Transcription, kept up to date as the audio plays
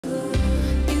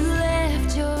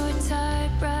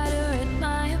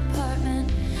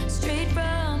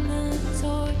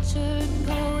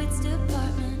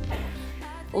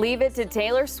Leave it to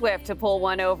Taylor Swift to pull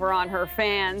one over on her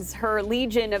fans. Her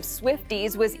legion of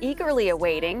Swifties was eagerly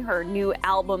awaiting her new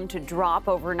album to drop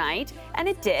overnight, and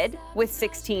it did, with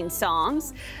 16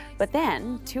 songs. But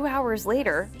then, 2 hours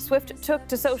later, Swift took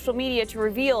to social media to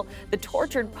reveal the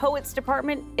Tortured Poets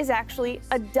Department is actually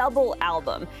a double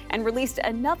album and released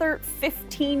another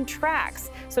 15 tracks.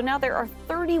 So now there are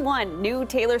 31 new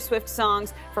Taylor Swift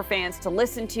songs for fans to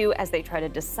listen to as they try to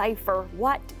decipher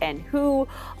what and who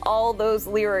all those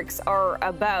lyrics are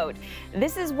about.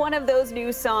 This is one of those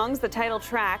new songs, the title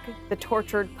track, The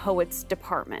Tortured Poets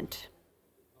Department.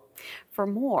 For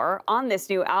more on this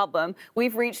new album,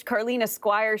 we've reached Carlina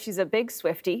Squire. She's a big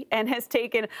Swiftie and has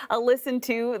taken a listen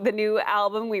to the new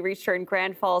album. We reached her in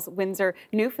Grand Falls, Windsor,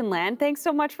 Newfoundland. Thanks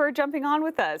so much for jumping on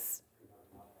with us.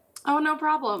 Oh, no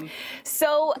problem.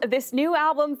 So this new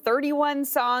album, 31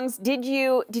 songs. Did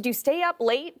you stay up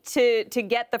late to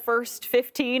get the first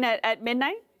 15 at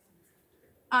midnight?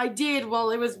 I did.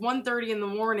 Well, it was 1:30 in the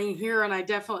morning here, and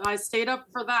I stayed up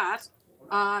for that.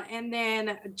 And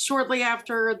then shortly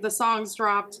after the songs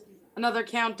dropped, another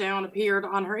countdown appeared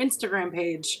on her Instagram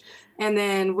page. And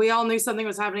then we all knew something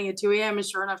was happening at 2 a.m. And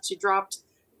sure enough, she dropped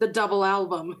the double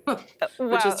album,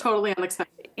 which is totally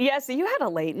unexpected. Yeah, so you had a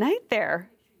late night there.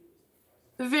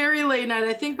 Very late night.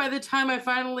 I think by the time I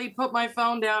finally put my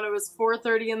phone down, it was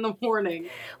 4:30 in the morning.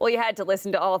 Well, you had to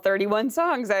listen to all 31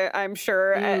 songs, I'm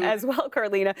sure, as well,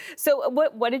 Carlina. So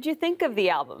what did you think of the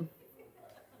album?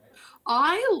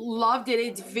 I loved it.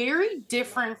 It's very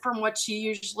different from what she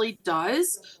usually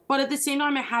does, but at the same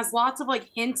time, it has lots of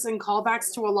hints and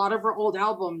callbacks to a lot of her old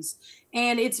albums.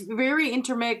 And it's very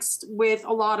intermixed with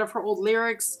a lot of her old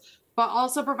lyrics, but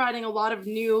also providing a lot of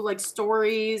new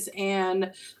stories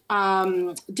and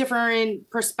different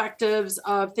perspectives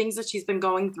of things that she's been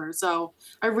going through. So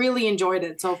I really enjoyed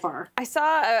it so far. I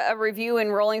saw a review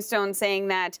in Rolling Stone saying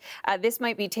that this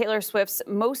might be Taylor Swift's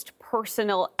most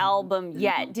personal album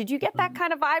yet. Did you get that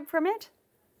kind of vibe from it?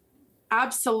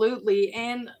 Absolutely.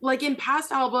 And in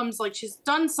past albums, she's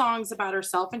done songs about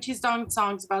herself and she's done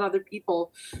songs about other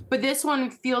people. But this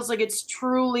one feels like it's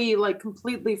truly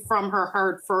completely from her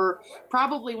heart, for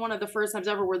probably one of the first times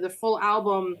ever where the full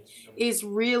album is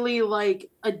really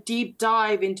a deep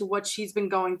dive into what she's been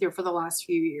going through for the last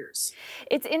few years.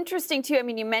 It's interesting too. I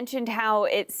mean, you mentioned how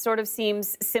it sort of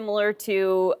seems similar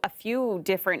to a few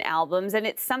different albums, and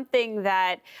it's something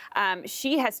that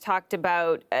she has talked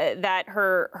about, that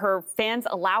her fans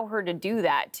allow her to do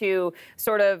that, to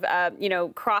sort of,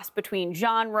 cross between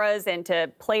genres and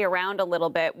to play around a little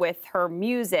bit with her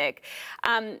music.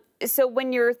 So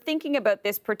when you're thinking about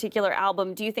this particular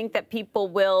album, do you think that people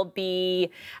will be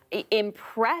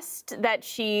impressed that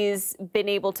she's been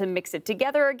able to mix it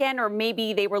together again, or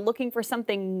maybe they were looking for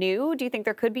something new? Do you think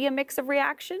there could be a mix of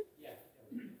reaction?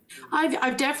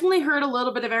 I've definitely heard a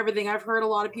little bit of everything. I've heard a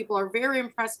lot of people are very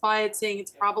impressed by it, saying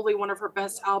it's probably one of her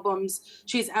best albums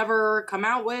she's ever come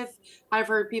out with. I've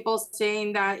heard people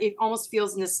saying that it almost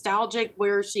feels nostalgic,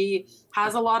 where she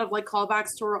has a lot of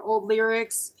callbacks to her old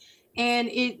lyrics, and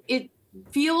it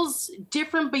feels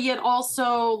different, but yet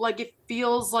also it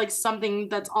feels like something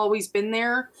that's always been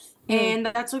there. And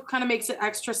that's what kind of makes it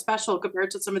extra special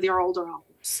compared to some of their older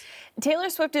albums. Taylor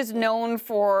Swift is known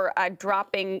for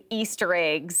dropping Easter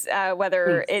eggs,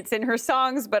 whether it's in her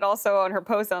songs, but also on her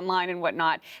posts online and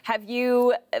whatnot. Have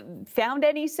you found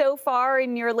any so far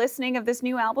in your listening of this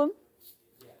new album?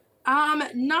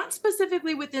 Not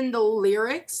specifically within the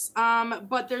lyrics,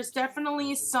 but there's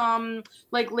definitely some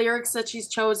lyrics that she's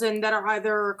chosen that are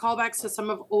either callbacks to some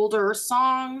of older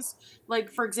songs.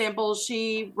 For example,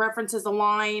 she references a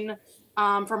line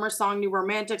from her song New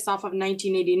Romantics off of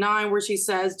 1989, where she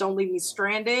says, "Don't leave me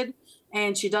stranded."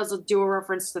 And she does do a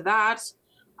reference to that.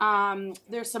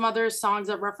 There's some other songs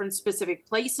that reference specific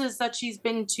places that she's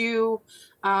been to,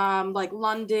 like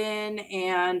London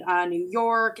and New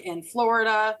York and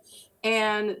Florida.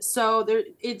 And so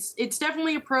it's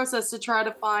definitely a process to try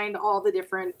to find all the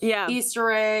different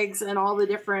Easter eggs and all the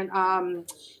different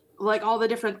all the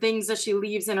different things that she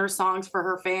leaves in her songs for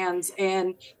her fans.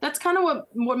 And that's kind of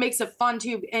what makes it fun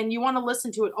too. And you want to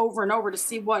listen to it over and over to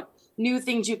see what new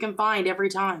things you can find every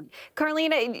time.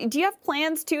 Carlina, do you have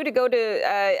plans to go to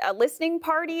a listening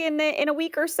party in a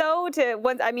week or so?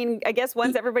 I guess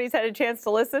once everybody's had a chance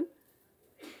to listen?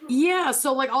 Yeah,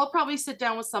 so I'll probably sit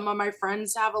down with some of my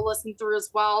friends to have a listen through as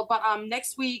well. But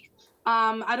next week,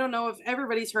 I don't know if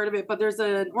everybody's heard of it, but there's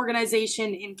an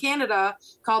organization in Canada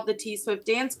called the T Swift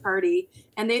Dance Party,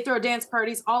 and they throw dance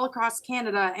parties all across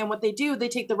Canada. And what they do, they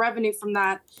take the revenue from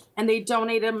that and they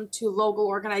donate them to local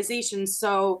organizations.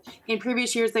 So in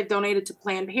previous years, they've donated to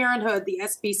Planned Parenthood, the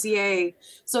SPCA.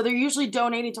 So they're usually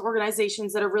donating to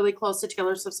organizations that are really close to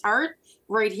Taylor Swift's heart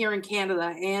right here in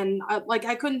Canada. And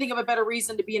I couldn't think of a better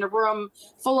reason to be in a room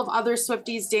full of other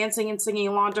Swifties dancing and singing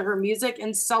along to her music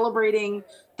and celebrating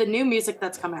the new music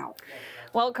that's come out.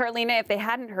 Well, Carlina, if they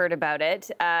hadn't heard about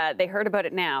it, they heard about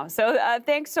it now. So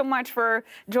thanks so much for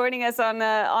joining us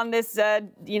on this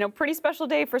pretty special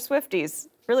day for Swifties.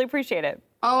 Really appreciate it.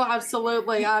 Oh,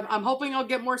 absolutely. I'm hoping I'll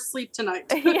get more sleep tonight.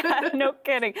 Yeah, no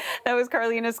kidding. That was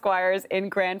Carlina Squires in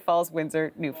Grand Falls,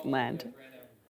 Windsor, Newfoundland.